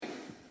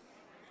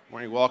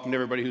Morning. Welcome to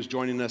everybody who's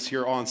joining us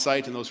here on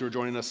site and those who are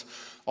joining us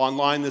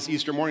online this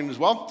Easter morning as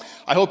well.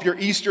 I hope your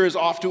Easter is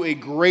off to a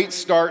great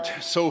start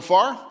so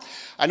far.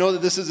 I know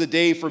that this is a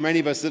day for many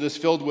of us that is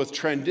filled with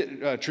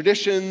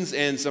traditions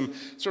and some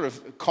sort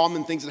of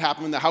common things that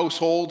happen in the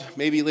household.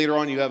 Maybe later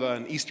on you have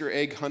an Easter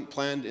egg hunt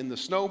planned in the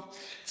snow.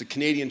 It's a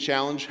Canadian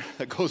challenge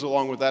that goes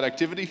along with that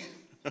activity.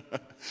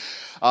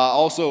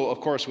 Also,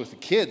 of course, with the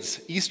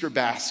kids, Easter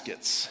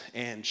baskets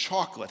and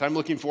chocolate. I'm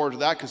looking forward to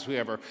that because we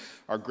have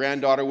our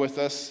granddaughter with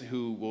us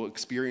who will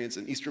experience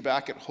an Easter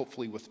basket,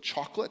 hopefully with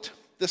chocolate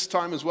this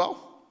time as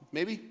well.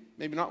 Maybe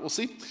not, we'll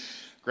see.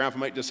 Grandpa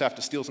might just have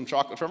to steal some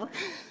chocolate from her.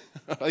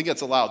 I think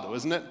that's allowed though,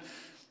 isn't it?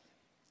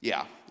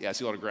 Yeah, I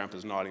see a lot of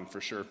grandpas nodding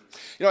for sure.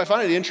 You know, I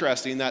find it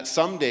interesting that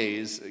some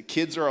days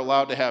kids are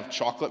allowed to have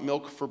chocolate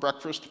milk for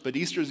breakfast, but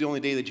Easter is the only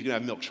day that you can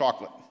have milk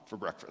chocolate for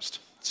breakfast.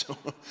 So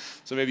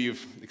maybe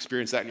you've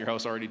experienced that in your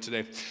house already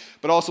today.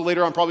 But also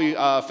later on, probably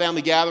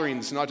family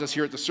gatherings, not just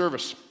here at the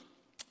service,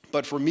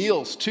 but for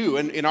meals too.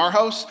 And in our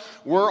house,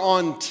 we're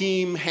on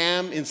team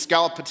ham and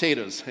scalloped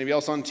potatoes. Anybody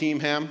else on team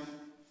ham?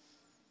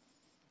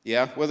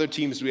 Yeah? What other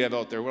teams do we have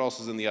out there? What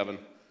else is in the oven?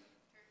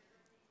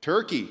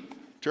 Turkey.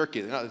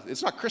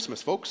 It's not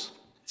Christmas, folks.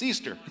 It's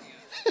Easter.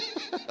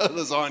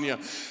 Lasagna.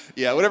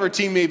 Yeah, whatever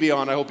team may be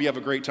on, I hope you have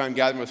a great time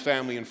gathering with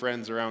family and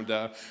friends around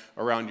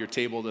your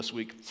table this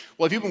week.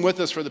 Well, if you've been with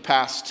us for the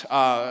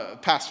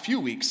past few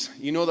weeks,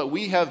 you know that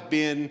we have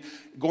been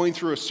going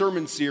through a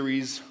sermon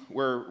series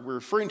where we're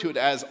referring to it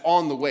as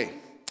On the Way,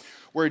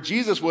 where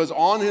Jesus was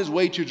on his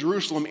way to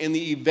Jerusalem in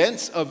the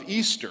events of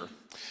Easter.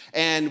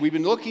 And we've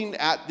been looking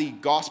at the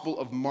Gospel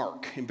of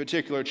Mark, in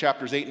particular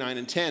chapters 8, 9,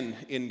 and 10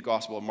 in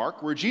Gospel of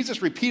Mark, where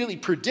Jesus repeatedly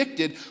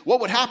predicted what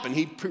would happen.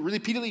 He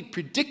repeatedly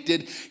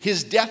predicted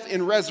his death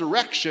and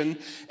resurrection,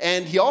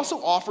 and he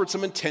also offered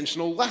some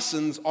intentional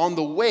lessons on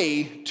the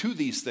way to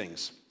these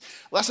things.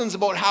 Lessons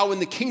about how in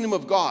the kingdom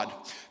of God,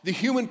 the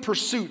human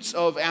pursuits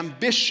of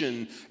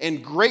ambition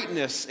and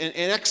greatness and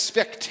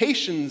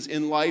expectations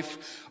in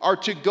life are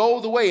to go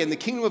the way. In the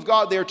kingdom of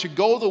God, they are to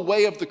go the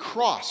way of the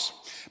cross,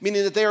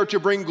 meaning that they are to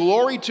bring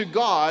glory to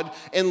God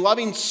and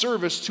loving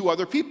service to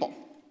other people.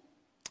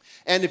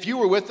 And if you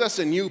were with us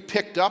and you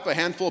picked up, a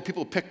handful of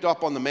people picked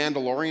up on the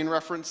Mandalorian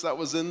reference that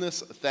was in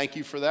this, thank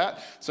you for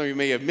that. Some of you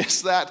may have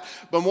missed that.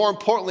 But more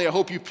importantly, I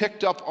hope you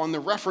picked up on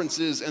the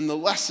references and the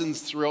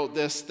lessons throughout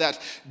this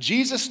that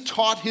Jesus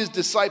taught his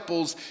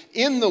disciples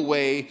in the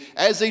way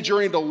as they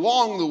journeyed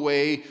along the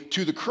way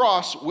to the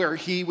cross where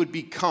he would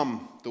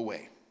become the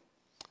way.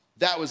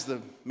 That was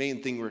the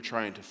main thing we're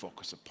trying to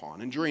focus upon.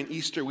 And during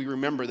Easter, we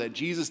remember that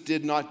Jesus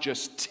did not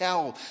just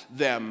tell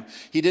them,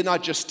 he did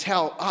not just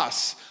tell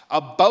us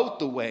about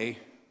the way,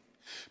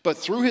 but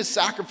through his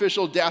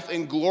sacrificial death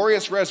and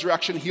glorious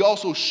resurrection, he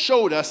also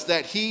showed us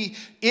that he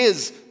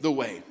is the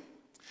way.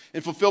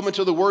 In fulfillment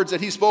of the words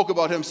that he spoke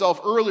about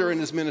himself earlier in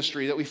his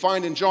ministry that we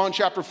find in John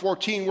chapter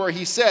 14, where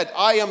he said,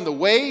 I am the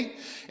way,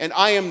 and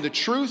I am the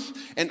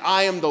truth, and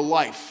I am the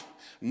life.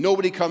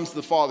 Nobody comes to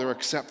the Father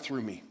except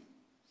through me.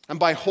 And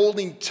by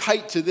holding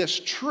tight to this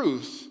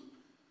truth,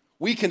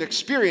 we can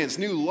experience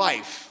new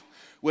life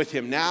with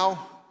him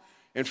now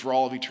and for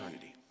all of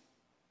eternity.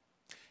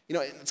 You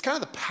know, it's kind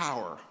of the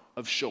power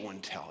of show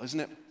and tell, isn't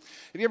it?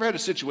 Have you ever had a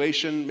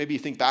situation, maybe you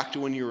think back to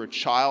when you were a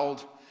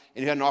child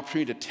and you had an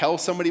opportunity to tell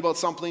somebody about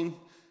something,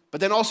 but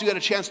then also you had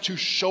a chance to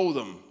show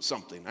them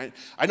something.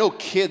 I know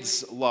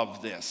kids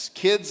love this.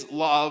 Kids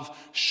love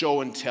show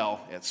and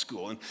tell at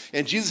school.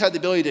 And Jesus had the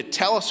ability to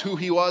tell us who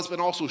he was, but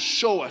also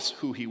show us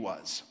who he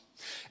was.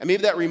 And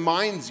maybe that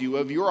reminds you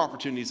of your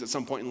opportunities at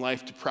some point in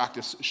life to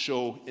practice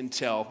show and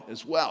tell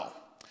as well.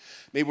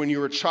 Maybe when you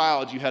were a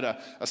child, you had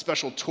a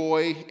special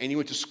toy and you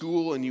went to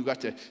school and you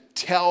got to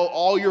tell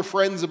all your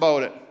friends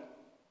about it,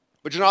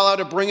 but you're not allowed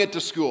to bring it to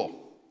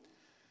school.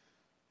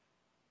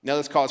 Now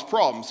this caused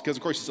problems because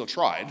of course you still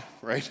tried,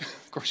 right?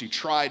 Of course you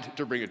tried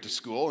to bring it to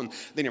school and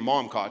then your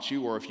mom caught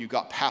you, or if you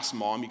got past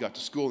mom, you got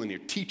to school and your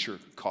teacher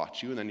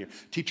caught you, and then your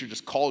teacher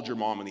just called your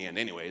mom in the end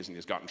anyways and you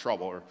just got in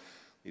trouble, or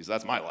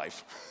that's my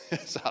life.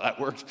 That's how that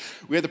worked.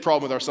 We had the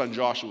problem with our son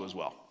Joshua as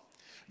well.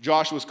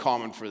 Joshua was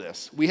common for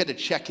this. We had to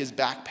check his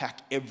backpack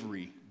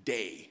every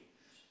day.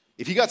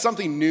 If he got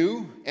something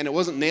new and it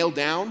wasn't nailed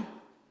down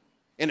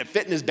and it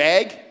fit in his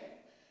bag,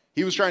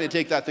 he was trying to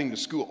take that thing to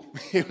school.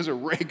 It was a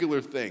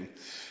regular thing.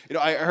 You know,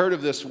 I heard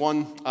of this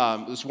one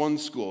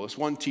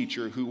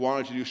teacher who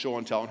wanted to do show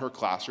and tell in her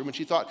classroom, and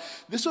she thought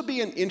this would be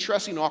an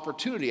interesting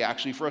opportunity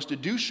actually for us to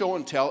do show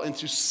and tell and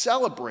to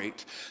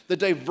celebrate the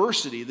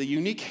diversity, the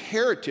unique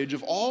heritage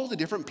of all the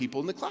different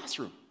people in the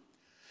classroom.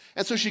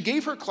 And so she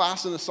gave her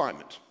class an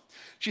assignment.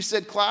 She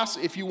said, class,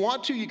 if you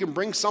want to, you can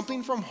bring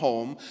something from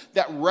home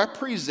that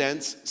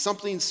represents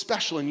something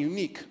special and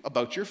unique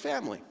about your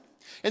family.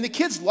 And the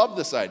kids loved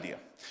this idea.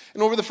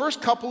 And over the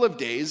first couple of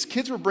days,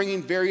 kids were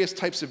bringing various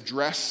types of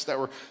dress that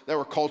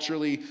were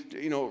culturally,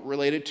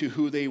 related to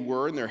who they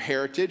were and their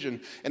heritage.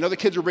 And other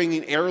kids were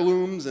bringing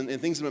heirlooms and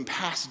things that have been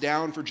passed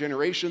down for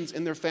generations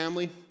in their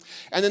family.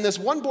 And then this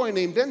one boy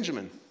named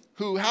Benjamin,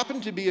 who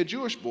happened to be a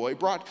Jewish boy,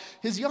 brought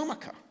his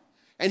yarmulke.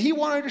 And he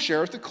wanted to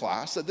share with the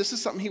class that this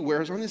is something he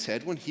wears on his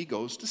head when he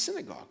goes to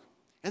synagogue.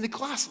 And the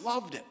class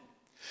loved it.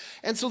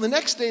 And so the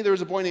next day there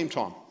was a boy named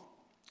Tom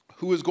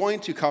who was going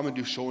to come and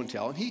do show and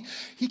tell. And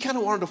he kind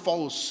of wanted to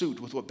follow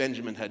suit with what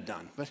Benjamin had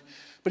done. But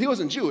he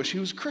wasn't Jewish, he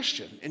was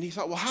Christian. And he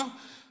thought, well,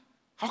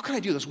 how can I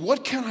do this?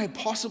 What can I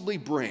possibly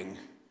bring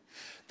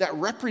that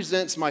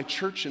represents my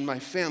church and my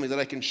family that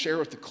I can share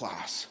with the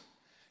class?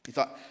 He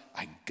thought,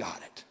 I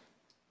got it.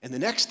 And the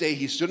next day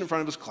he stood in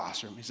front of his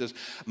classroom. He says,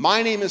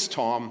 my name is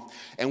Tom,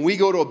 and we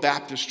go to a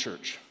Baptist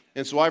church.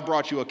 And so I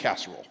brought you a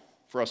casserole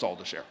for us all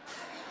to share.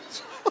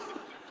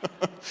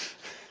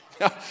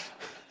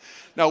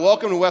 Now,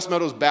 welcome to West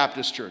Meadows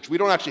Baptist Church. We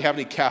don't actually have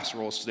any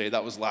casseroles today.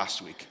 That was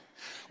last week.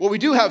 What we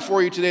do have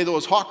for you today, though,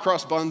 is hot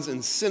cross buns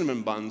and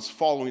cinnamon buns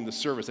following the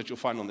service that you'll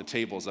find on the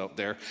tables out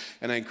there.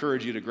 And I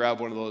encourage you to grab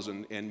one of those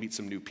and meet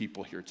some new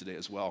people here today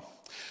as well.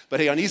 But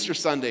hey, on Easter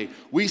Sunday,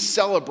 we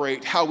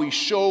celebrate how we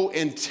show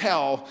and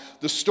tell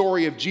the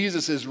story of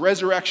Jesus'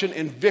 resurrection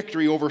and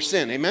victory over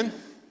sin. Amen?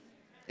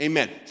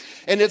 Amen.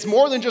 And it's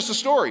more than just a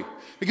story.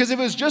 Because if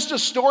it was just a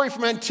story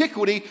from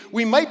antiquity,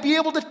 we might be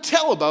able to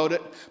tell about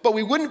it, but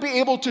we wouldn't be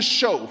able to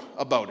show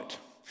about it.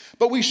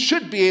 But we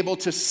should be able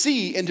to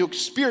see and to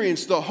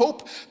experience the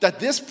hope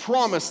that this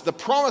promise, the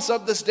promise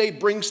of this day,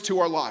 brings to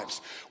our lives.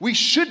 We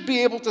should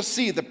be able to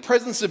see the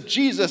presence of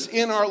Jesus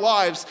in our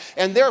lives,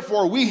 and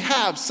therefore we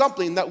have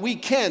something that we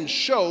can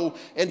show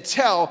and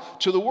tell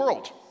to the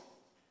world.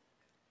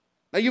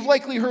 Now, you've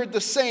likely heard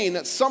the saying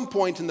at some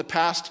point in the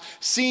past,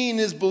 seeing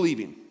is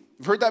believing.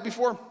 You've heard that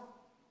before?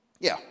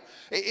 Yeah.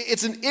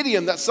 It's an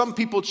idiom that some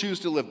people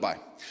choose to live by.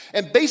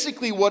 And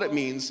basically what it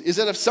means is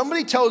that if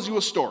somebody tells you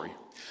a story,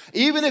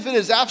 even if it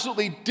is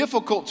absolutely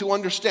difficult to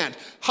understand,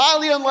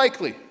 highly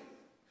unlikely,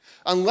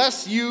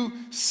 unless you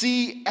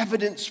see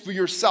evidence for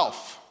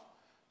yourself,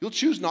 you'll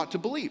choose not to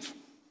believe.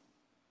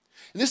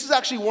 And this is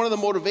actually one of the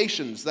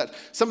motivations that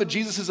some of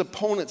Jesus'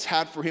 opponents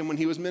had for him when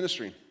he was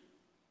ministering.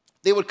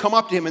 They would come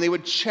up to him and they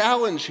would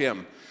challenge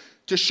him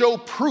to show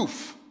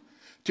proof,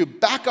 to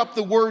back up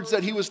the words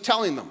that he was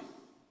telling them.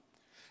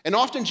 And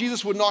often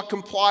Jesus would not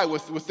comply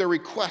with their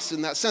requests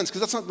in that sense,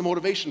 because that's not the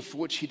motivation for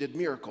which he did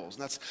miracles.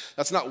 And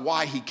that's not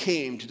why he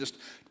came, to just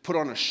put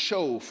on a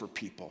show for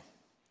people.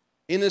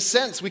 In a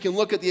sense, we can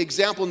look at the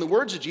example in the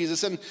words of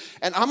Jesus, and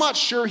I'm not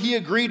sure he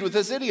agreed with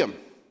this idiom.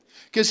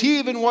 Because he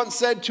even once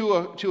said to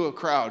a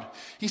crowd,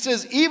 he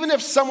says, even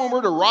if someone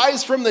were to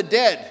rise from the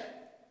dead,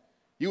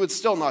 you would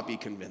still not be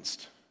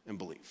convinced and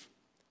believe.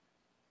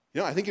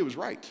 You know, I think he was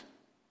right.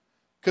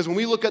 Because when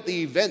we look at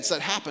the events that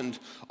happened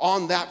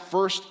on that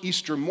first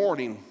Easter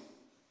morning,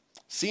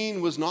 seeing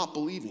was not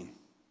believing.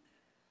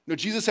 You know,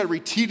 Jesus had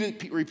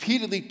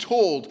repeatedly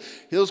told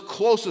those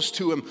closest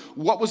to him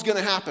what was going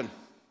to happen.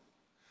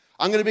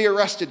 I'm going to be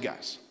arrested,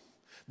 guys.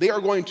 They are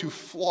going to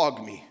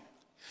flog me.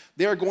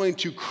 They are going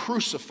to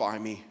crucify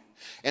me,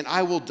 and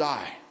I will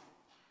die.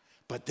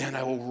 But then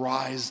I will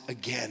rise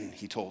again,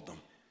 he told them.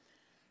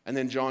 And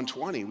then John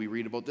 20, we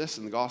read about this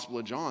in the Gospel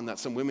of John, that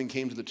some women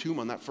came to the tomb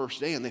on that first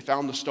day and they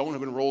found the stone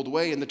had been rolled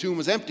away and the tomb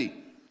was empty.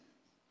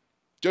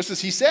 Just as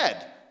he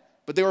said,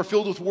 but they were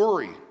filled with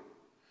worry.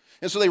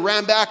 And so they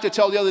ran back to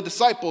tell the other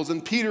disciples,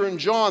 and Peter and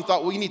John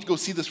thought, well, we need to go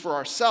see this for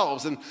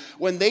ourselves. And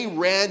when they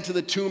ran to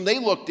the tomb, they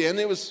looked in,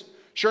 it was,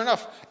 sure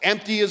enough,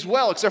 empty as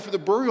well, except for the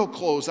burial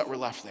clothes that were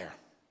left there.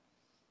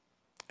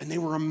 And they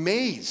were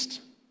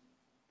amazed.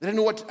 They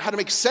didn't know how to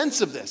make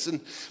sense of this. And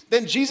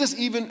then Jesus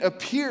even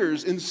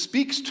appears and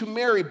speaks to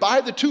Mary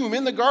by the tomb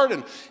in the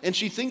garden, and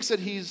she thinks that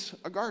he's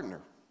a gardener.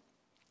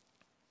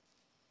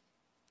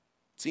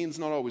 Seeing's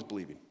not always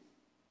believing.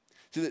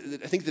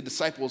 I think the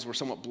disciples were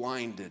somewhat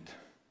blinded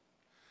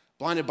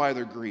by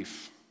their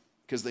grief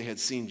because they had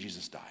seen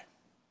Jesus die.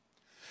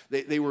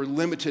 They were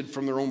limited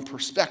from their own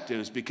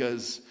perspectives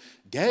because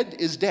dead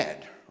is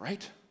dead,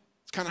 right?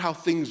 It's kind of how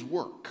things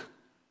work.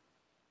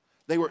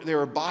 They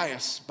were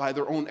biased by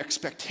their own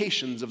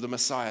expectations of the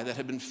Messiah that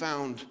had been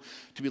found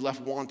to be left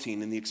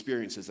wanting in the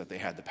experiences that they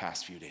had the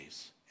past few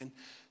days. And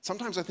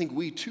sometimes I think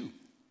we too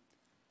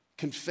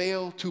can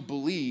fail to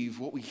believe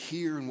what we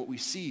hear and what we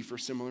see for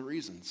similar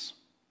reasons.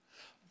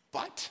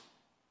 But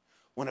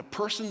when a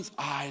person's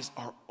eyes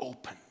are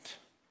opened,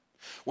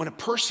 when a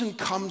person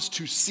comes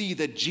to see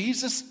that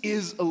Jesus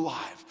is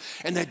alive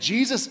and that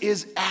Jesus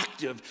is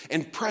active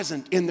and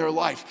present in their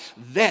life,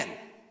 then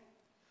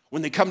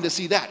when they come to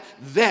see that,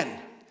 then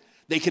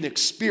they can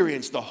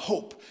experience the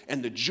hope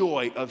and the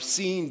joy of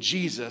seeing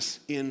Jesus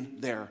in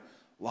their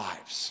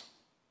lives.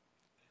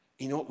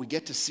 You know what? We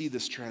get to see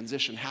this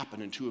transition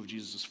happen in two of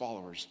Jesus'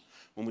 followers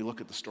when we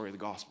look at the story of the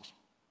Gospels.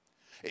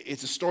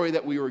 It's a story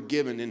that we were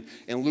given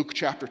in Luke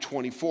chapter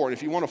 24. And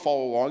if you want to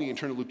follow along, you can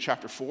turn to Luke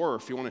chapter 4, or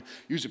if you want to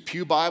use a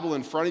pew Bible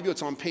in front of you,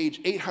 it's on page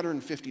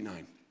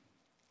 859.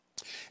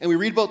 And we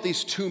read about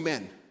these two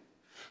men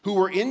who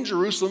were in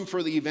Jerusalem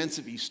for the events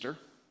of Easter.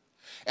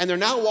 And they're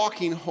now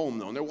walking home,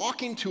 though, and they're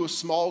walking to a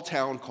small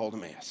town called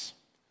Emmaus.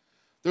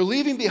 They're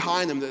leaving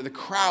behind them the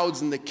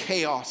crowds and the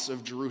chaos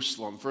of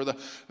Jerusalem for the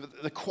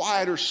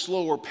quieter,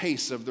 slower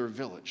pace of their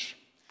village.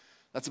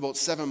 That's about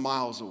 7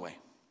 miles away.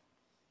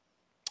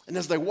 And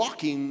as they're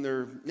walking,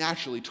 they're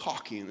naturally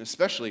talking,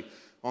 especially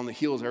on the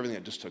heels of everything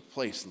that just took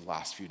place in the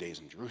last few days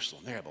in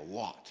Jerusalem. They have a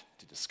lot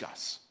to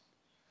discuss.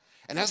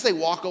 And as they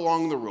walk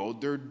along the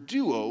road, their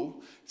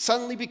duo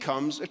suddenly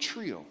becomes a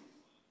trio.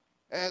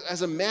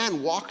 As a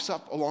man walks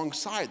up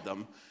alongside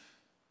them,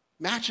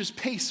 matches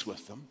pace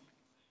with them,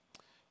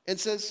 and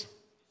says,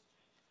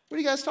 "What are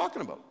you guys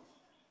talking about?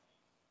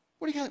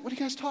 What are you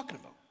guys talking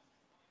about?"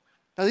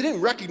 Now, they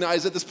didn't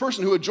recognize that this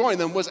person who had joined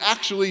them was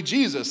actually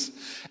Jesus.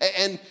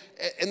 And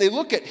they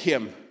look at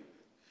him,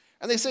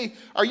 and they say,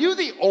 "Are you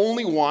the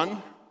only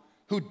one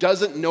who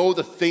doesn't know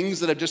the things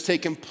that have just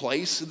taken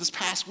place this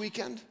past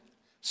weekend?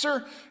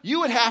 Sir, you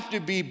would have to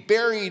be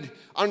buried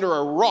under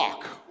a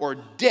rock or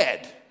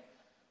dead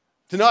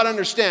to not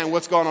understand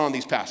what's gone on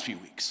these past few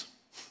weeks."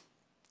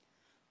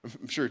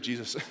 I'm sure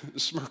Jesus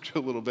smirked a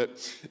little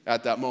bit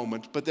at that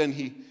moment, but then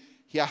he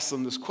asked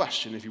them this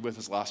question. If you're with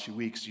us the last few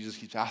weeks, Jesus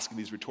keeps asking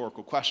these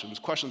rhetorical questions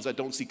that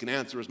don't seek an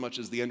answer as much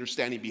as the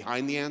understanding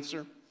behind the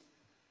answer.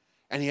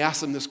 And he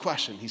asks them this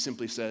question. He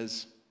simply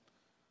says,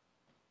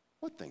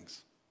 "What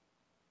things?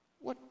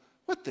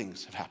 What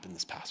things have happened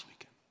this past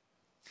weekend?"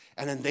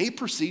 And then they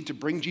proceed to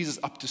bring Jesus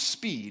up to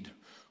speed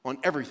on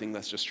everything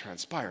that's just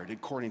transpired,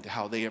 according to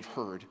how they have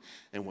heard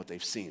and what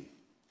they've seen.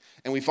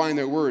 And we find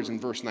their words in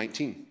verse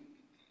 19.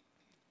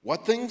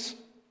 "What things?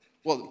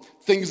 Well,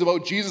 things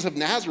about Jesus of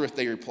Nazareth,"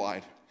 they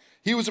replied.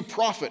 "He was a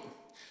prophet,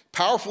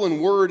 powerful in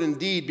word and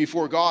deed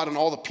before God and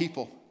all the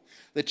people.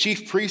 The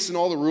chief priests and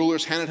all the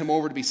rulers handed him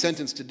over to be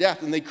sentenced to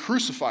death, and they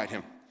crucified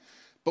him.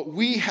 But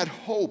we had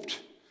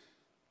hoped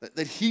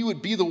that he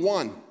would be the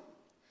one,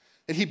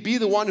 that he'd be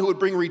the one who would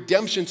bring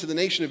redemption to the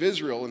nation of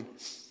Israel.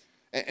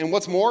 And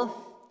what's more,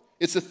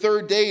 it's the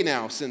third day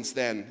now since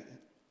then.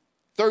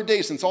 Third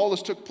day since all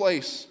this took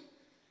place.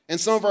 And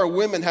some of our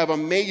women have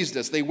amazed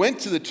us. They went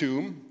to the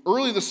tomb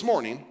early this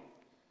morning,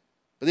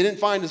 but they didn't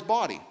find his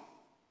body.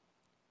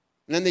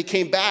 And then they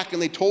came back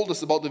and they told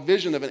us about the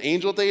vision of an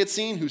angel that they had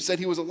seen who said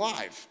he was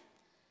alive.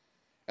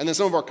 And then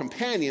some of our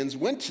companions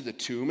went to the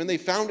tomb and they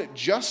found it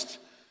just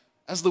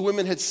as the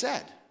women had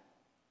said.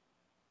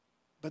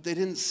 But they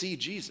didn't see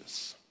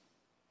Jesus."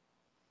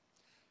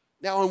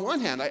 Now, on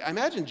one hand, I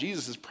imagine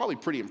Jesus is probably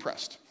pretty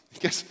impressed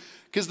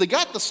because they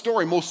got the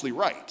story mostly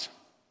right.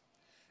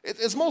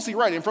 It's mostly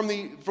right. And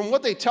from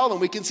what they tell them,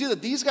 we can see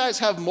that these guys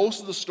have most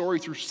of the story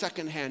through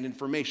secondhand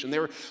information.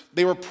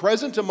 They were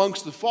present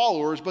amongst the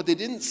followers, but they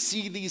didn't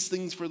see these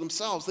things for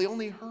themselves. They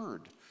only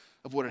heard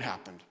of what had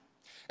happened.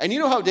 And you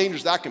know how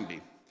dangerous that can be.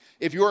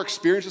 If your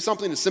experience of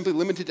something is simply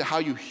limited to how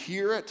you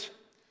hear it.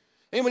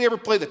 Anybody ever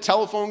play the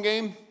telephone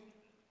game?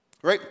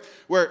 Right?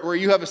 Where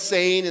you have a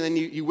saying and then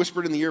you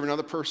whisper it in the ear of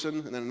another person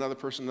and then another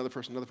person, and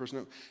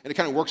it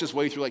kind of works its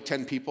way through like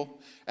 10 people.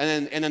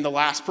 And then the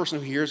last person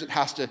who hears it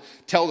has to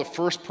tell the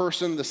first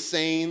person the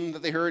saying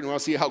that they heard, and we'll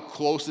see how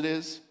close it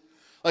is.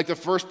 Like the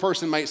first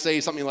person might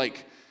say something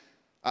like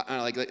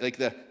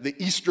the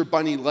Easter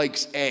bunny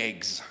likes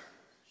eggs.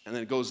 And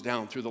then it goes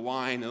down through the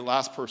line, and the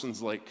last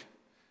person's like,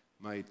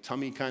 "My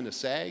tummy kind of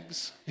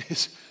sags."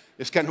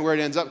 It's kind of where it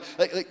ends up.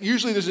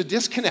 Usually there's a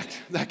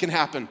disconnect that can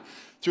happen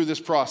through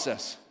this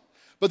process.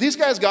 But these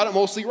guys got it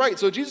mostly right.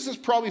 So Jesus is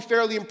probably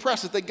fairly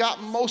impressed that they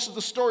got most of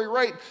the story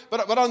right.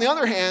 But on the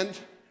other hand,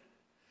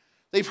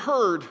 they've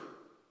heard,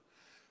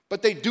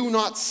 but they do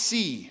not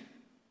see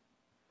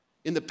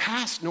in the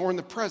past nor in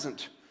the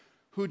present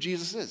who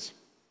Jesus is.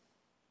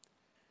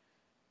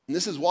 And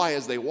this is why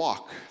as they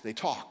walk, they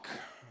talk.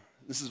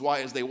 This is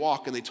why as they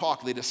walk and they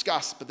talk, they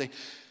discuss, but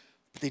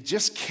they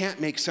just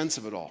can't make sense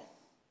of it all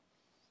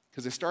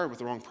because they started with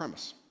the wrong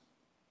premise.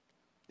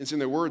 And so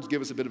their words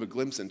give us a bit of a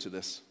glimpse into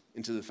this,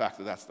 into the fact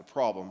that that's the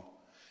problem.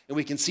 And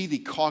we can see the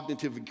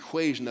cognitive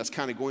equation that's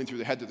kind of going through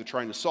the head that they're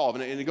trying to solve.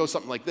 And it goes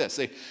something like this.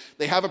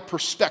 They have a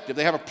perspective.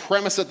 They have a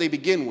premise that they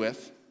begin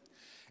with.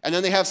 And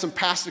then they have some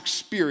past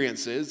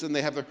experiences. And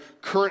they have their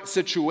current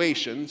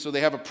situation. So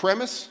they have a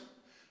premise,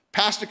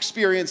 past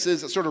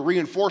experiences that sort of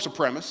reinforce a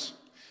premise,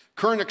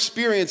 current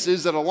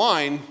experiences that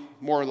align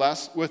more or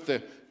less with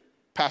the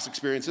past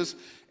experiences,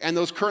 and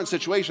those current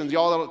situations, you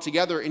all add it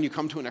together and you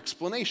come to an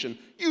explanation,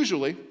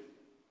 usually,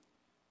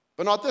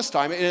 but not this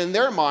time. And in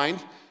their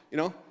mind,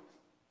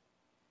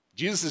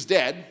 Jesus is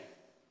dead.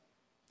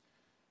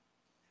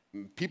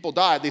 People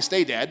died, they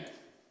stay dead.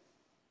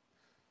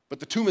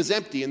 But the tomb is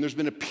empty and there's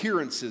been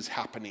appearances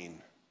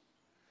happening.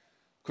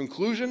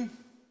 Conclusion?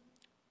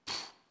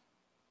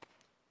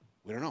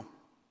 We don't know.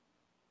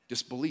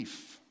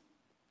 Disbelief,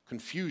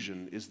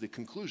 confusion is the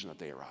conclusion that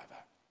they arrive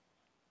at.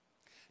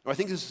 Now, I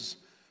think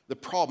the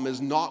problem is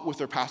not with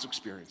their past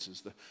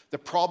experiences. The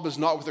problem is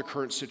not with their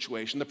current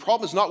situation. The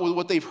problem is not with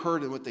what they've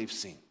heard and what they've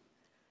seen.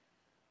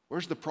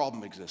 Where's the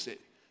problem exist?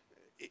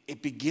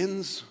 It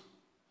begins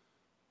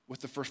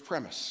with the first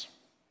premise,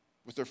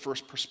 with their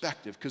first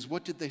perspective. Because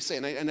what did they say?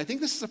 And I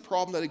think this is a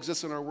problem that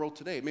exists in our world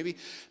today. Maybe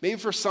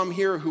for some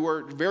here who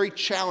are very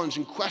challenged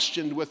and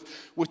questioned with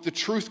the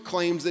truth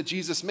claims that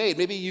Jesus made,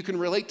 maybe you can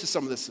relate to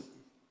some of this.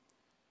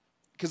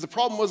 Because the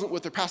problem wasn't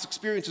with their past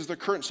experiences, their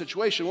current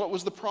situation. What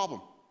was the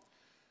problem?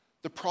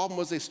 The problem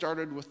was they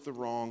started with the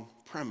wrong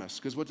premise.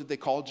 Because what did they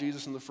call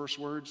Jesus in the first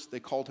words? They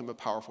called him a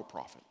powerful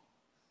prophet.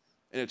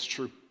 And it's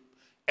true.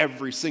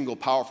 Every single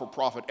powerful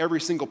prophet,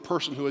 every single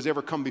person who has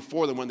ever come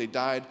before them, when they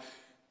died,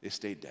 they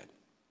stayed dead.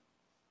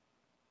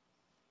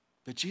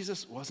 But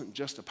Jesus wasn't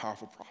just a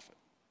powerful prophet.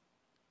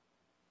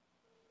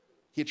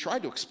 He had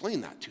tried to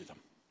explain that to them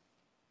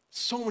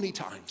so many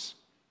times.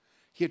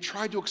 He had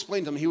tried to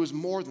explain to them he was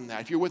more than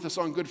that. If you're with us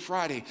on Good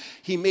Friday,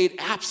 he made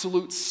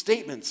absolute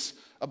statements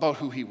about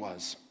who he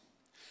was.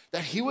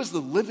 That he was the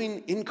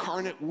living,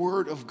 incarnate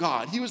Word of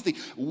God. He was the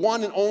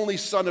one and only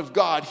Son of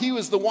God. He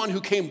was the one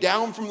who came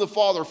down from the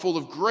Father full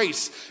of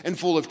grace and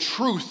full of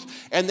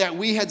truth, and that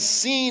we had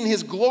seen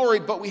his glory,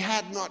 but we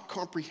had not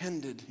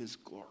comprehended his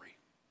glory.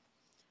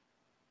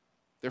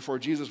 Therefore,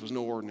 Jesus was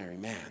no ordinary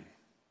man.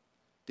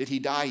 Did he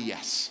die?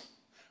 Yes.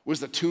 Was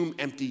the tomb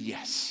empty?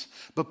 Yes.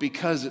 But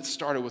because it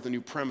started with a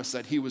new premise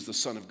that he was the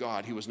Son of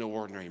God, he was no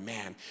ordinary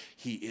man.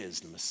 He is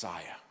the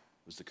Messiah,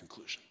 was the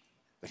conclusion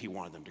that he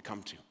wanted them to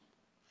come to.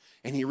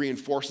 And he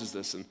reinforces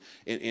this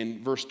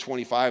in verse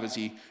 25 as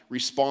he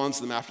responds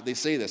to them after they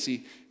say this.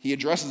 He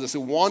addresses this,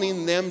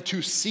 wanting them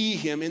to see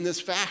him in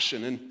this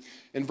fashion. And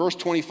in verse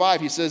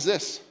 25, he says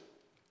this.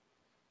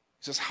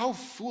 He says, how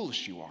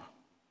foolish you are,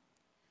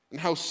 and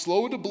how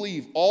slow to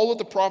believe all that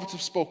the prophets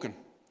have spoken.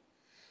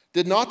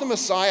 Did not the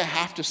Messiah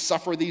have to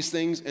suffer these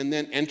things and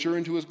then enter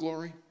into his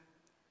glory?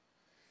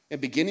 And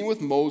beginning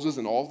with Moses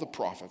and all the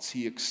prophets,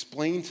 he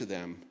explained to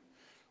them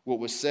what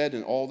was said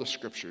in all the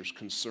scriptures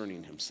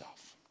concerning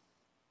himself.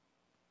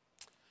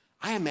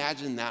 I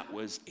imagine that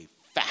was a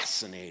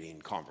fascinating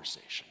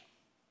conversation.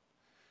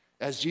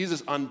 As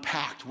Jesus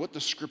unpacked what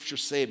the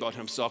scriptures say about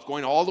himself,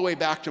 going all the way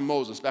back to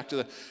Moses, back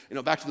to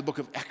the book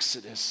of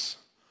Exodus,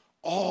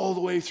 all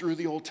the way through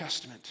the Old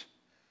Testament,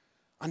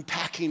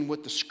 unpacking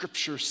what the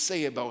scriptures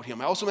say about him.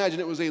 I also imagine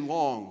it was a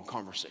long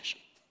conversation.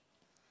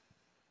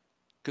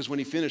 Because when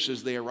he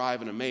finishes, they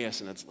arrive in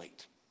Emmaus and it's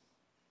late.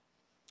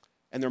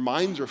 And their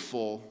minds are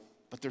full,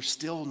 but they're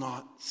still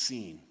not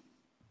seen.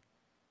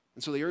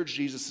 And so they urge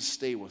Jesus to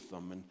stay with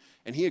them,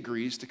 and he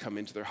agrees to come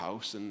into their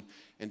house and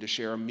to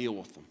share a meal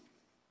with them.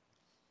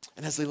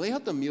 And as they lay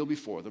out the meal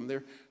before them,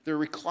 they're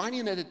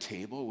reclining at a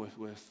table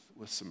with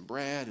some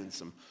bread and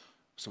some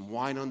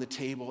wine on the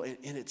table,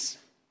 and it's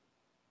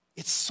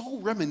so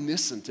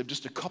reminiscent of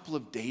just a couple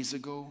of days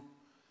ago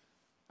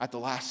at the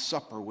Last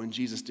Supper when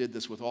Jesus did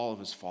this with all of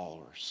his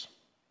followers.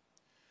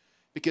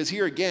 Because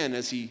here again,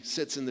 as he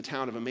sits in the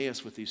town of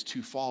Emmaus with these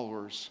two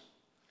followers,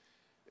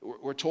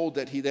 we're told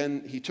that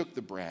he took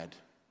the bread,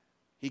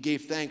 he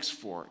gave thanks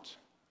for it,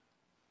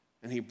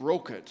 and he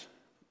broke it,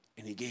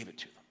 and he gave it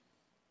to them.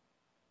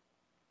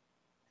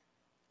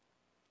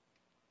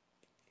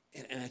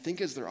 And I think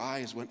as their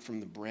eyes went from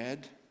the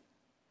bread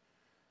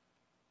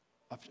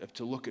up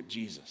to look at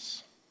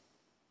Jesus,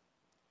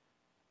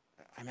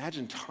 I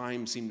imagine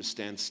time seemed to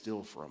stand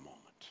still for a moment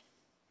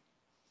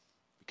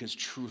because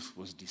truth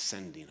was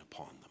descending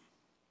upon them.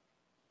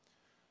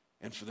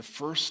 And for the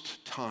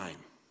first time,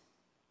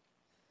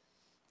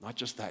 not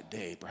just that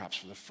day, perhaps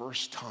for the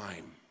first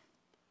time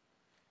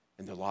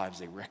in their lives,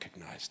 they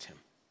recognized him.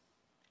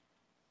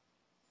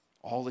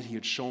 All that he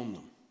had shown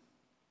them,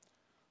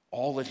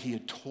 all that he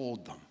had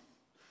told them,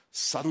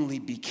 suddenly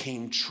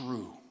became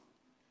true.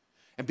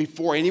 And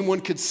before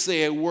anyone could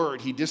say a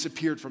word, he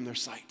disappeared from their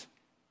sight.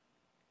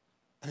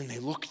 And then they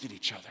looked at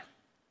each other.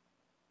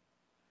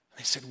 And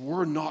they said,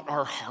 were not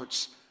our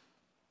hearts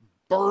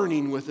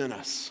burning within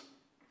us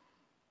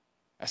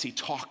as he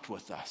talked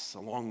with us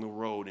along the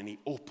road and he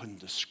opened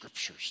the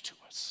scriptures to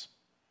us?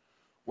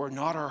 Were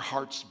not our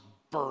hearts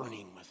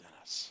burning within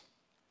us?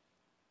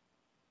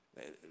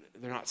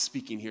 They're not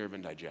speaking here of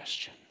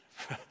indigestion,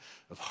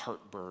 of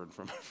heartburn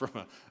from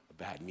a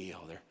bad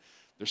meal.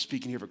 They're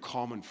speaking here of a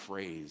common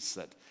phrase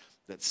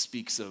that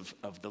speaks of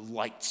the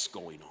lights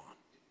going on.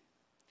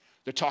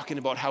 They're talking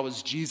about how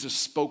as Jesus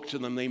spoke to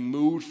them, they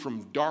moved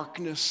from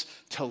darkness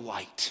to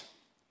light.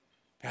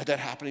 Had that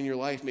happen in your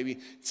life? Maybe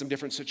some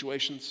different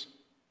situations?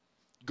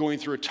 Going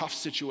through a tough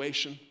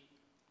situation.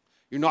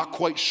 You're not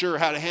quite sure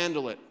how to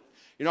handle it.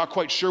 You're not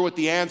quite sure what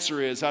the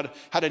answer is,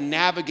 how to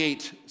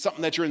navigate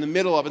something that you're in the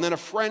middle of. And then a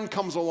friend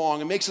comes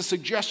along and makes a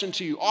suggestion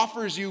to you,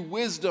 offers you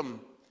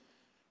wisdom.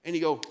 And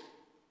you go,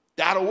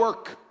 that'll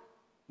work.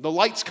 The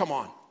lights come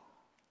on.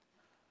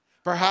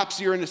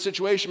 Perhaps you're in a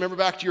situation, remember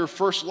back to your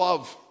first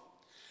love,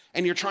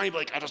 and you're trying to be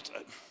like,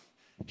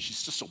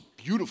 she's just so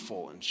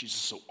beautiful and she's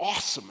just so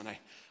awesome, and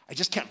I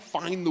just can't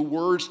find the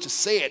words to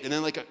say it. And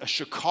then like a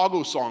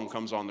Chicago song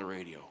comes on the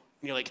radio.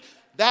 And you're like,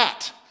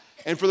 that.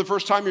 And for the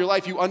first time in your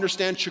life, you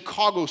understand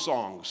Chicago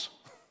songs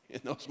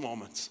in those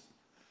moments.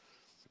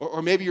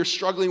 Or maybe you're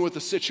struggling with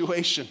a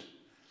situation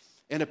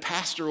and a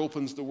pastor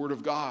opens the Word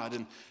of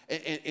God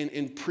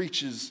and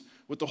preaches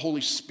what the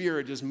Holy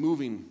Spirit is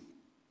moving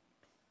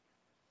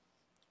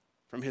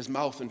from his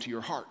mouth into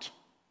your heart.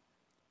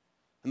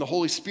 And the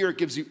Holy Spirit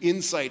gives you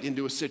insight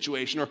into a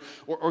situation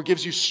or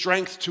gives you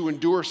strength to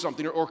endure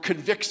something or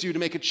convicts you to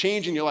make a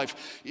change in your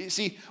life. You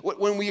see,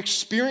 when we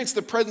experience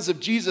the presence of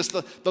Jesus,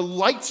 the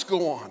lights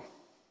go on.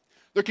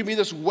 There can be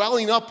this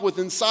welling up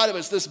within inside of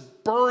us, this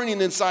burning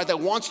inside that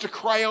wants to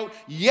cry out,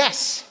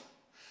 yes,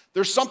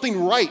 there's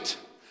something right.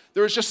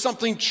 There is just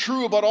something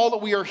true about all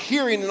that we are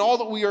hearing and all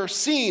that we are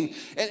seeing.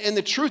 And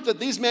the truth that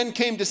these men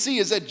came to see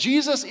is that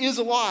Jesus is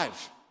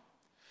alive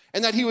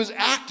and that he was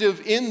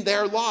active in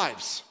their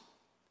lives.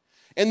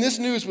 And this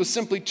news was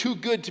simply too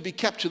good to be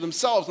kept to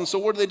themselves. And so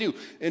what do?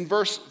 In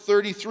verse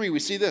 33, we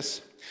see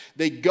this.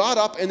 They got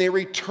up and they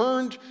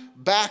returned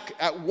back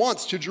at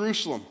once to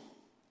Jerusalem,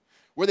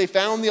 where they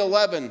found the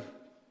 11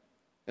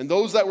 and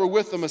those that were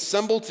with them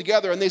assembled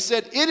together. And they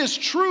said, "It is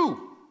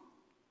true.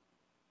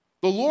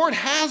 The Lord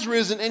has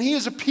risen and he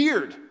has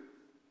appeared."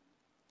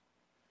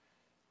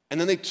 And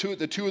then the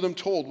two of them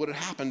told what had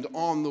happened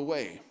on the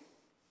way.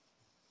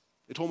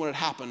 They told what had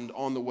happened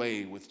on the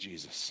way with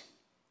Jesus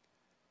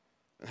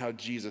and how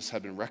Jesus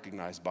had been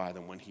recognized by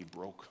them when he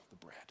broke the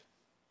bread.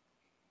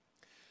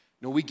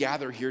 You know, we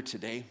gather here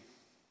today.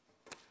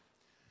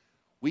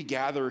 We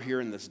gather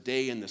here in this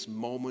day, in this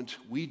moment.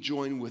 We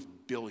join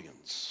with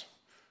billions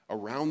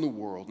around the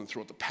world and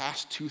throughout the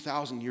past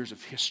 2,000 years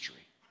of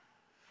history.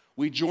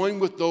 We join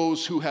with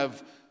those who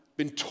have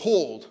been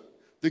told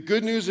the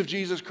good news of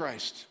Jesus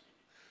Christ,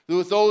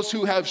 with those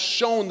who have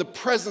shown the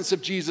presence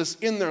of Jesus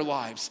in their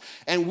lives.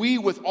 And we,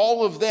 with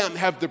all of them,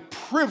 have the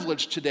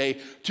privilege today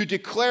to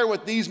declare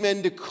what these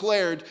men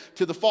declared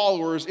to the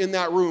followers in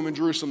that room in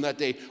Jerusalem that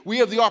day. We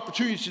have the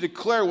opportunity to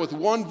declare with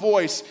one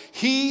voice,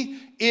 "He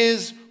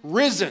is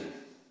risen."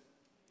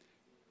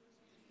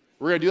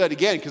 We're going to do that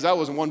again because that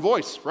wasn't one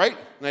voice, right?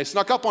 And I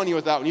snuck up on you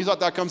with that one. You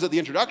thought that comes at the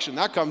introduction.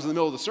 That comes in the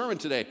middle of the sermon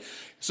today.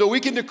 So we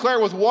can declare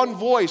with one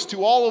voice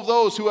to all of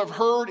those who have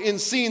heard and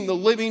seen the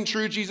living,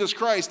 true Jesus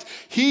Christ,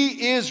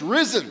 "He is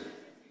risen."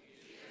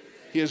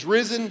 He is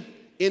risen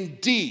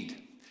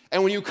indeed.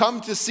 And when you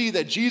come to see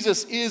that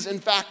Jesus is in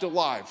fact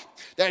alive,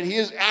 that he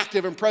is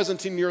active and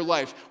present in your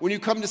life, when you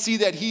come to see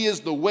that he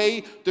is the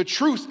way, the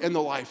truth, and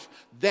the life,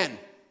 then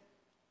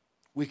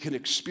we can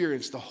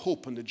experience the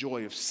hope and the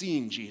joy of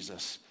seeing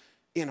Jesus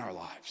in our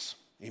lives.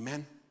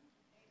 Amen?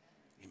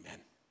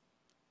 Amen.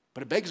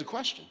 But it begs a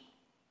question.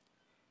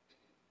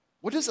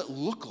 What does it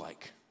look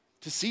like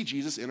to see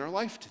Jesus in our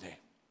life today?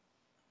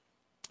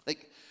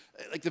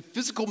 Like the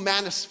physical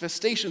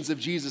manifestations of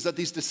Jesus that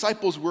these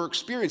disciples were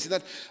experiencing,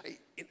 that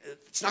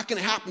it's not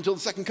going to happen until the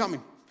second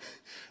coming.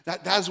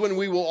 That's when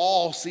we will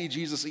all see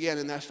Jesus again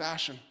in that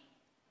fashion.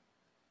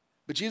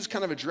 But Jesus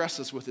kind of addressed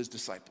this with his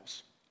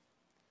disciples,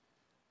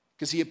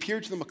 because he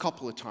appeared to them a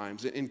couple of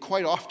times, and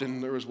quite often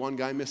there was one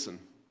guy missing,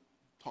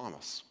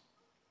 Thomas.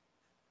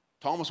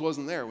 Thomas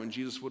wasn't there when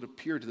Jesus would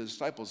appear to the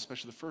disciples,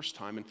 especially the first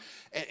time,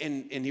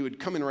 and he would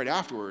come in right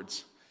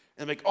afterwards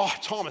and be like, "Oh,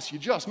 Thomas, you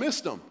just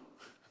missed him."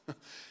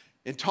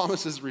 And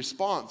Thomas's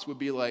response would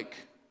be like,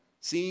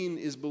 "Seeing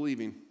is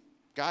believing."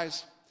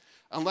 Guys,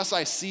 unless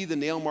I see the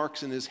nail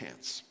marks in his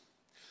hands,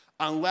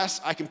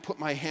 unless I can put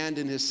my hand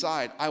in his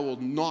side, I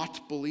will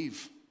not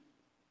believe.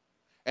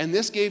 And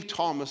this gave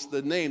Thomas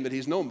the name that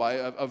he's known by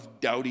of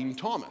Doubting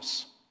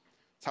Thomas.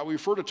 That's how we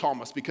refer to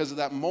Thomas because of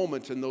that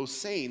moment and those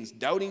sayings,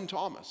 Doubting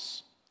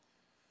Thomas.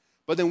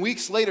 But then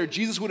weeks later,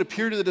 Jesus would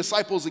appear to the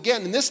disciples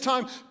again, and this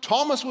time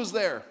Thomas was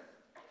there.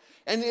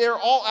 And they're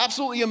all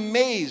absolutely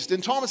amazed.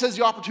 And Thomas has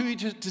the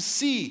opportunity to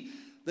see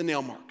the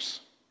nail marks.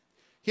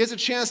 He has a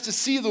chance to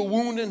see the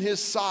wound in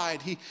his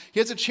side. He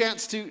has a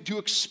chance to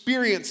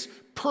experience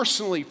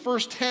personally,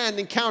 firsthand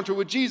encounter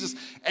with Jesus,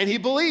 and he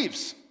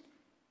believes.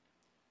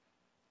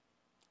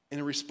 And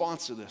in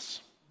response to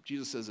this,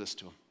 Jesus says this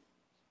to him.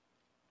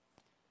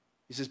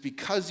 He says,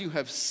 "Because you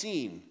have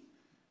seen,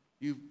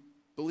 you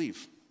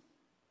believe.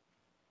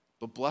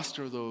 But blessed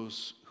are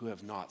those who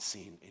have not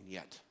seen and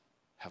yet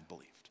have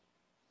believed."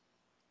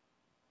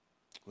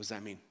 What does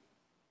that mean?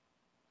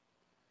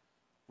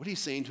 What he's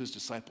saying to his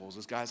disciples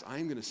is, guys,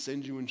 I'm going to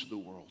send you into the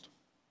world,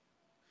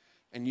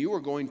 and you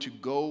are going to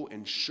go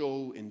and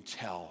show and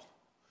tell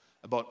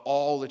about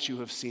all that you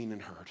have seen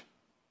and heard.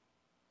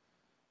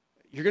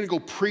 You're going to go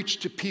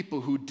preach to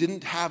people who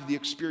didn't have the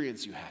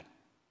experience you had,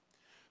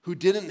 who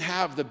didn't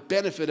have the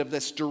benefit of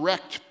this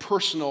direct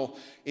personal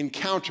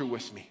encounter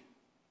with me.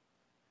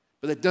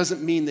 But that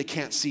doesn't mean they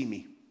can't see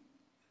me.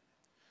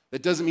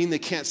 That doesn't mean they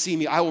can't see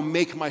me. I will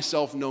make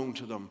myself known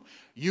to them.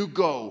 You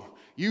go,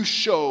 you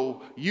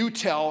show, you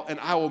tell, and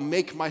I will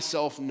make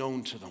myself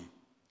known to them.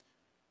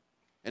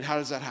 And how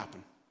does that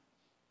happen?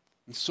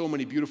 In so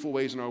many beautiful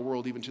ways in our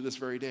world, even to this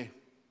very day.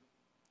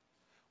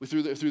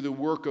 Through the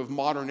work of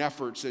modern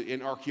efforts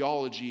in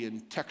archaeology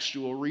and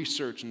textual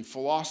research and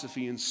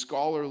philosophy and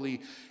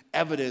scholarly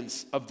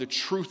evidence of the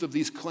truth of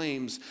these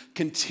claims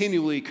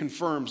continually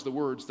confirms the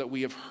words that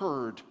we have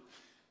heard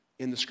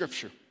in the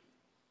Scripture.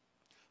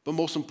 But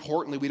most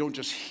importantly, we don't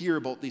just hear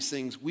about these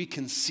things, we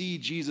can see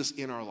Jesus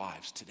in our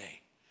lives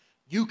today.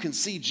 You can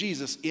see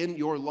Jesus in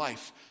your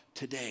life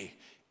today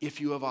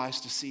if you have eyes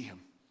to see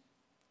him.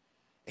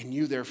 And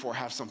you therefore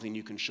have something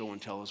you can show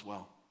and tell as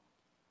well.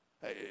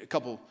 A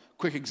couple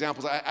quick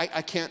examples.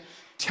 I can't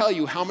tell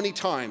you how many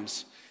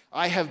times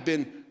I have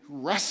been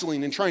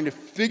wrestling and trying to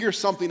figure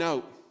something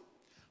out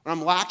when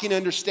I'm lacking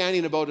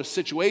understanding about a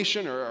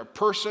situation or a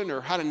person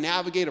or how to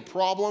navigate a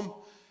problem,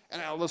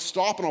 and I'll just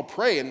stop and I'll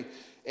pray, and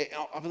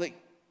I'll be like,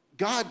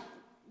 God,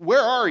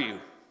 where are you?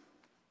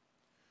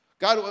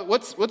 God,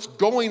 what's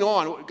going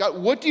on?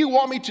 God, what do you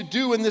want me to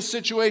do in this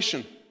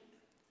situation?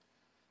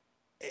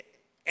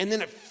 And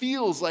then it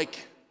feels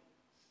like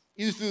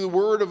either through the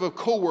word of a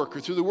coworker,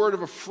 through the word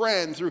of a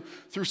friend,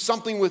 through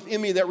something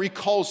within me that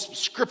recalls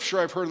scripture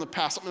I've heard in the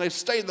past, something I've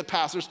studied in the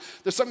past,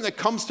 there's something that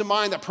comes to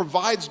mind that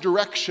provides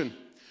direction,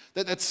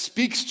 that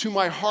speaks to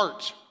my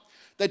heart,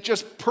 that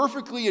just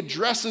perfectly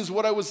addresses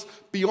what I was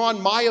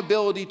beyond my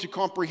ability to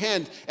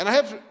comprehend. And I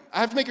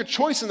have to make a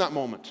choice in that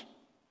moment.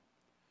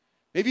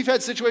 Maybe you've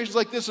had situations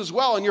like this as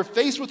well, and you're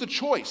faced with a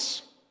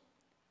choice.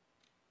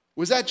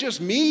 Was that just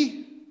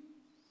me?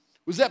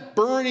 Was that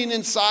burning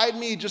inside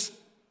me, just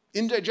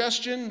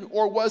indigestion?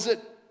 Or was it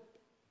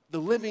the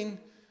living,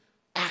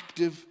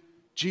 active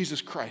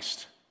Jesus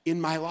Christ in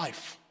my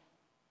life?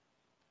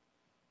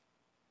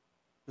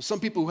 Some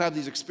people who have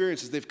these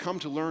experiences, they've come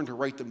to learn to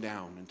write them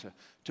down and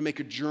to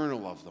make a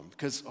journal of them.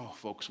 Because,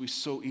 folks, we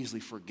so easily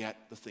forget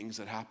the things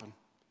that happen.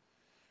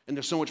 And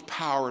there's so much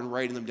power in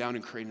writing them down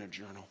and creating a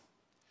journal.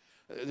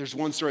 There's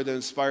one story that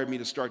inspired me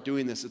to start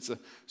doing this. It's a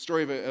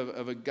story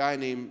of a guy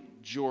named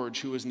George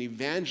who was an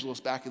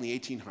evangelist back in the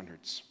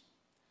 1800s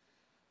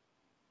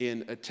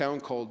in a town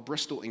called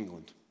Bristol,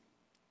 England.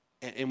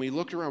 And when he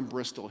looked around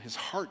Bristol, his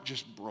heart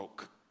just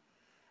broke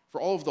for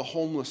all of the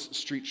homeless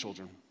street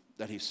children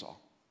that he saw.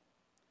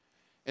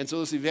 And so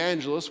this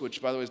evangelist,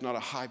 which by the way is not a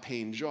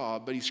high-paying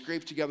job, but he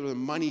scraped together the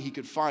money he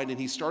could find and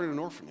he started an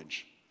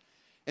orphanage.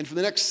 And for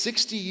the next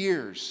 60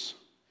 years,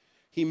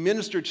 he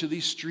ministered to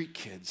these street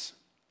kids.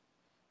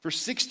 For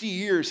 60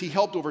 years, he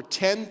helped over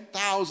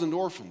 10,000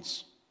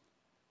 orphans.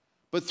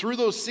 But through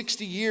those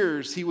 60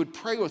 years, he would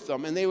pray with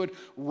them, and they would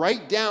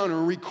write down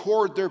and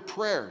record their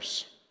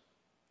prayers.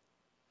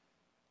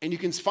 And you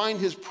can find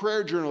his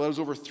prayer journal that was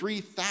over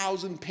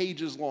 3,000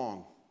 pages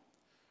long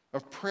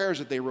of prayers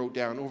that they wrote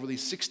down over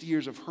these 60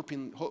 years of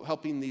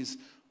helping these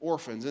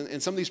orphans.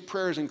 And some of these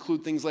prayers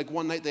include things like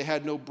one night they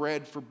had no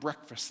bread for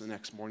breakfast the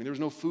next morning. There was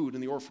no food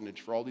in the orphanage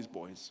for all these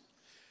boys.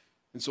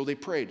 And so they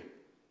prayed.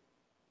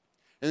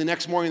 And the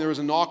next morning there was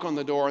a knock on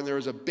the door, and there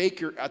was a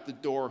baker at the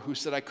door who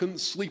said, I couldn't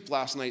sleep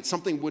last night.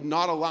 Something would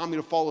not allow me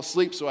to fall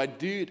asleep, so I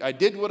did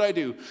what I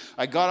do.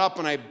 I got up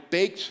and I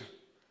baked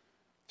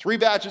 3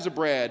 batches of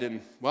bread,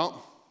 and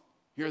well,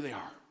 here they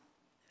are.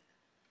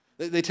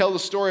 They tell the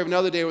story of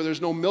another day where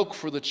there's no milk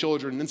for the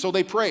children, and so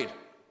they prayed.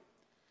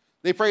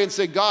 They prayed and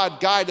said,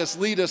 God, guide us,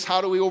 lead us. How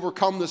do we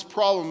overcome this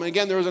problem? And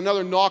again, there was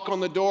another knock on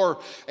the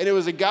door, and it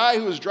was a guy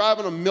who was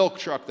driving a milk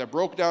truck that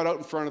broke down out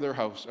in front of their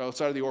house,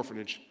 outside of the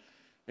orphanage.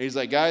 And he's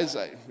like, guys,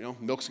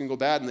 milk's going to go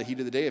bad in the heat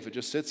of the day if it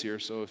just sits here,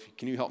 so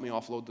can you help me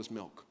offload this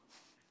milk?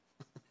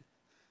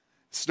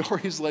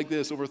 Stories like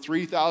this, over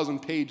 3,000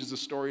 pages of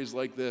stories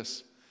like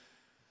this.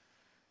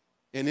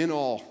 And in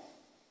all,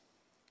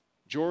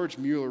 George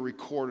Mueller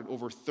recorded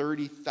over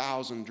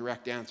 30,000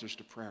 direct answers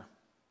to prayer.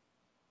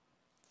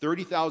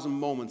 30,000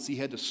 moments he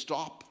had to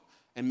stop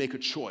and make a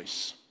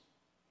choice.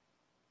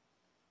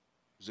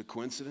 Is it a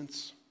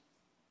coincidence?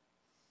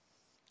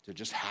 Did it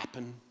just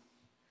happen?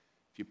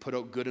 If you put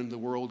out good into the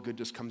world, good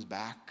just comes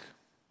back?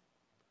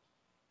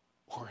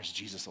 Or is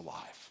Jesus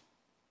alive?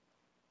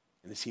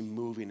 And is he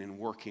moving and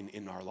working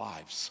in our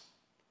lives?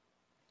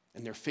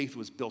 And their faith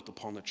was built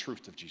upon the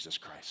truth of Jesus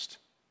Christ.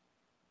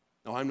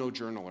 Now, I'm no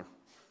journaler,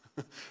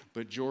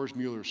 but George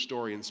Mueller's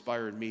story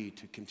inspired me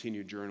to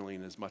continue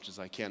journaling as much as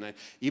I can.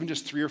 Even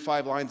just 3 or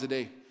 5 lines a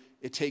day.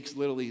 It takes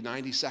literally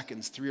 90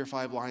 seconds, 3 or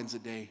 5 lines a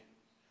day,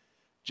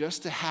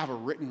 just to have a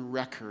written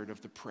record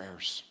of the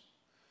prayers,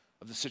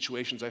 of the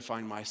situations I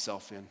find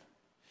myself in.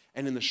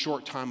 And in the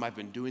short time I've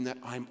been doing that,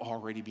 I'm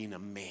already being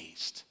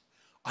amazed.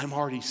 I'm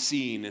already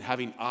seeing and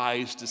having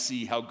eyes to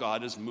see how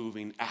God is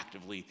moving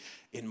actively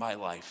in my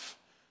life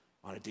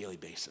on a daily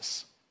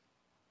basis.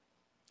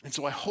 And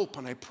so I hope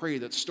and I pray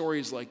that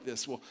stories like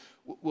this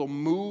will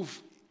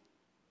move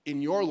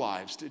in your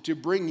lives to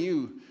bring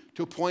you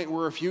to a point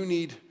where if you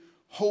need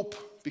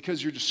hope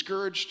because you're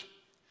discouraged,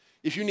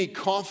 if you need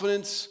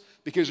confidence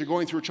because you're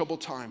going through a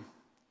troubled time,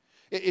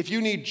 if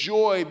you need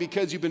joy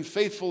because you've been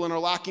faithful and are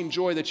lacking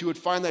joy, that you would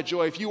find that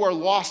joy. If you are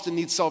lost and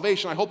need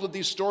salvation, I hope that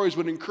these stories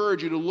would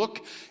encourage you to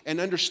look and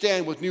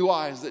understand with new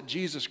eyes that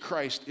Jesus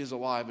Christ is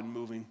alive and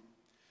moving.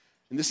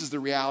 And this is the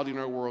reality in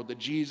our world, that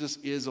Jesus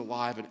is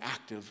alive and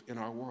active in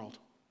our world.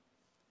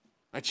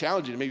 I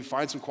challenge you to maybe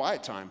find some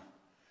quiet time.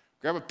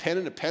 Grab a pen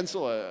and a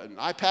pencil, an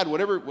iPad,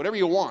 whatever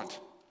you want.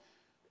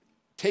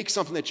 Take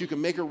something that you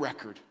can make a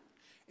record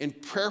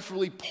and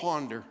prayerfully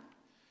ponder.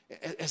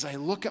 As I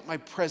look at my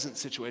present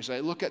situation,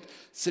 I look at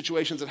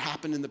situations that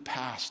happened in the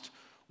past,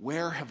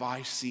 where have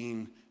I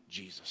seen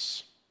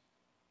Jesus?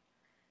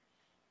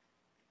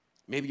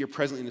 Maybe you're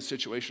presently in a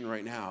situation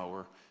right now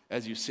where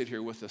as you sit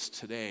here with us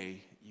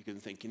today, you can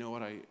think, you know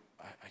what, I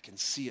can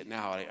see it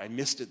now. I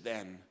missed it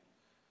then,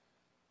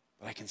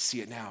 but I can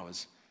see it now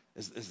as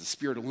the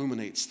Spirit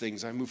illuminates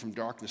things. I move from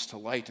darkness to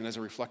light, and as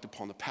I reflect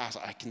upon the past,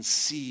 I can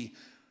see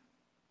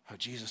how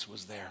Jesus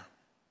was there.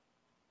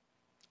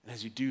 And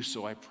as you do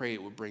so, I pray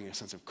it will bring a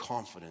sense of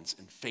confidence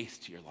and faith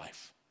to your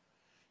life.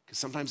 Because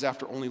sometimes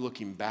after only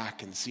looking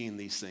back and seeing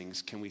these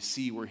things, can we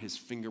see where his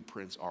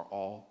fingerprints are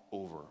all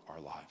over our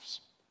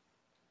lives?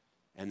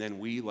 And then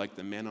we, like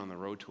the men on the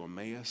road to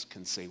Emmaus,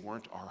 can say,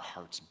 weren't our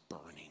hearts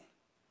burning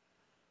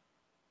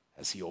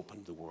as he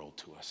opened the world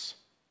to us?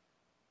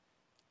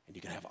 And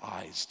you can have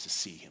eyes to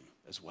see him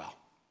as well.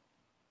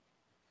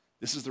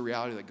 This is the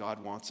reality that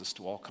God wants us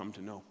to all come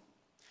to know.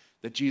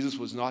 That Jesus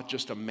was not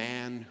just a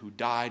man who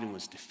died and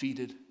was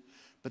defeated,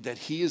 but that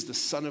he is the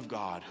Son of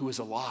God who is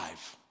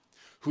alive,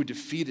 who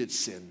defeated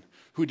sin,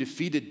 who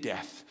defeated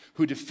death,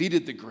 who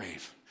defeated the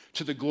grave,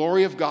 to the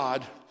glory of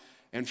God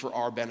and for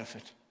our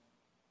benefit.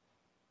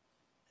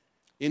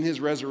 In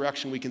his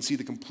resurrection, we can see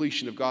the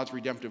completion of God's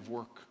redemptive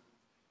work.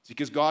 It's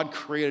because God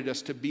created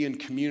us to be in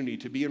community,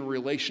 to be in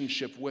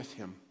relationship with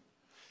him.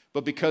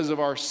 But because of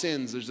our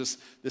sins, there's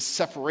this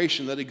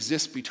separation that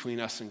exists between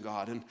us and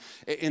God. And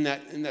in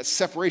that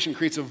separation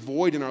creates a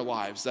void in our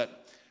lives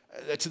that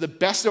to the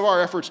best of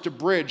our efforts to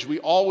bridge, we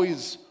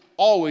always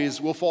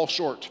will fall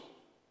short.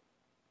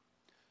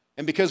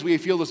 And because we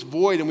feel this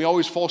void and we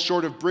always fall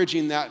short of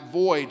bridging that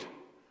void,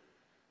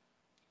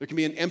 there can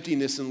be an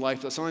emptiness in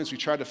life that sometimes we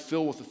try to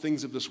fill with the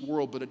things of this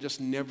world, but it just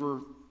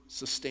never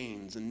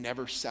sustains and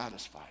never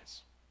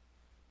satisfies.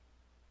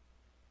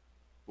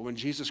 But when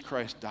Jesus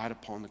Christ died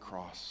upon the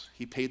cross,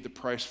 he paid the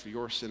price for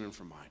your sin and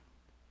for mine.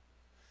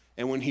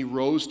 And when he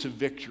rose to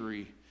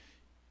victory,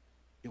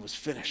 it was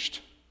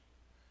finished.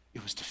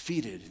 It was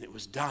defeated and it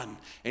was done.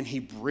 And he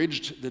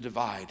bridged the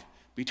divide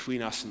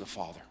between us and the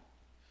Father.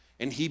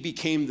 And he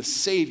became the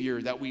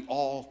Savior that we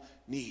all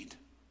need.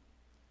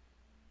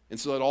 And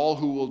so that all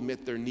who will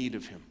admit their need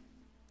of him,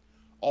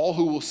 all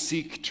who will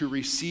seek to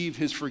receive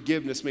his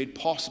forgiveness made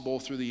possible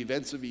through the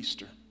events of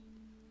Easter,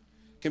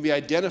 can be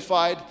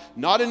identified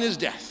not in his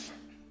death,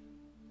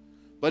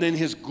 but in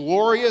his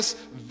glorious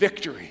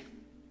victory,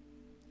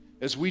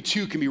 as we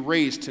too can be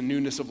raised to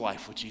newness of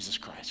life with Jesus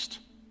Christ.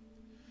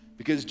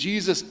 Because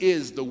Jesus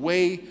is the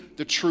way,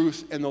 the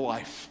truth, and the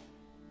life.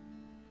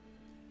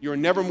 You are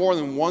never more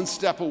than one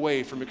step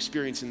away from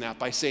experiencing that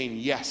by saying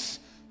yes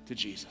to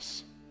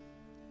Jesus.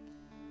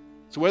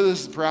 So whether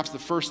this is perhaps the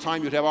first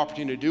time you'd have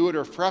opportunity to do it,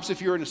 or perhaps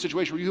if you're in a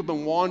situation where you've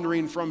been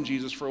wandering from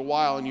Jesus for a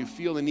while and you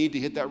feel the need to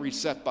hit that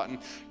reset button,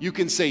 you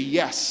can say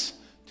yes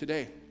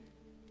today.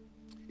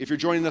 If you're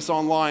joining us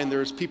online,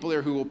 there's people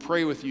there who will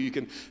pray with you. You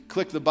can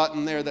click the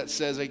button there that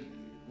says, I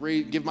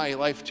give my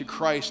life to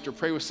Christ, or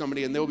pray with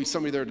somebody, and there will be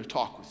somebody there to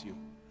talk with you.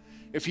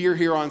 If you're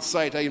here on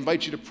site, I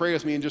invite you to pray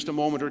with me in just a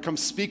moment, or come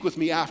speak with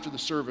me after the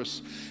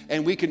service,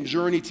 and we can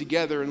journey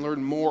together and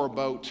learn more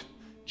about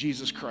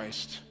Jesus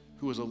Christ,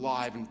 who is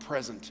alive and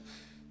present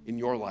in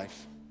your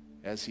life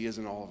as he is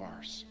in all of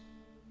ours.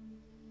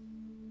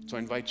 So I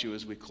invite you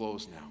as we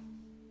close now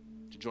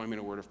to join me in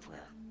a word of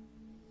prayer.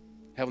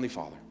 Heavenly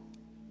Father,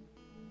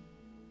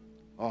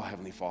 oh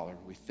Heavenly Father,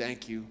 we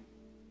thank you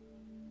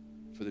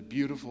for the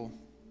beautiful,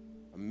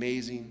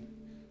 amazing,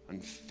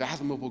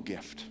 unfathomable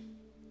gift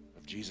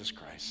of Jesus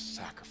Christ's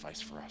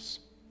sacrifice for us.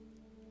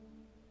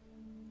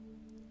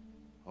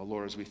 Oh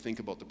Lord, as we think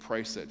about the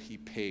price that he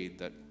paid,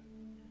 that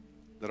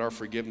our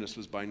forgiveness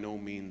was by no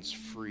means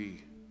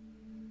free,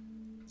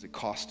 as it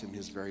cost him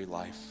his very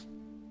life.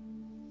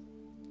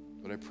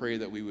 But I pray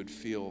that we would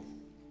feel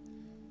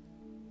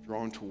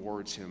drawn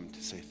towards him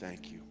to say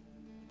thank you.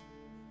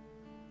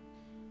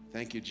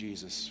 Thank you,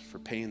 Jesus, for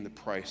paying the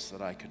price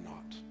that I could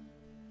not.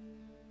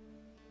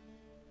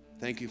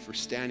 Thank you for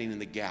standing in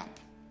the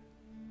gap.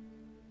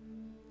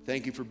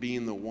 Thank you for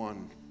being the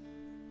one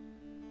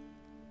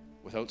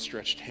with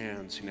outstretched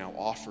hands who now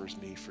offers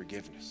me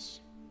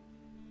forgiveness,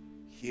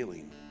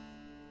 healing,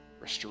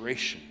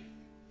 restoration,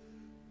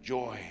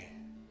 joy,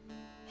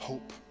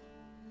 hope,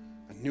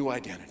 a new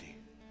identity,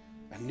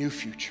 a new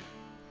future,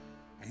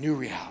 a new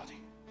reality,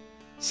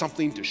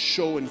 something to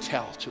show and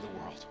tell to the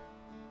world.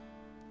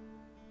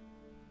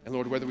 And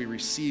Lord, whether we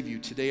receive you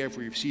today or if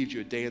we received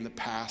you a day in the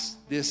past,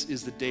 this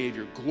is the day of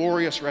your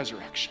glorious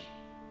resurrection.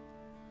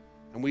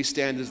 And we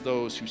stand as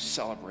those who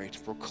celebrate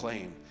and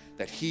proclaim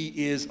that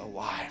he is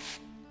alive.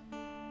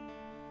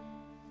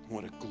 And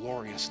what a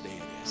glorious day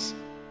it is.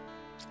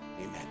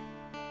 Amen.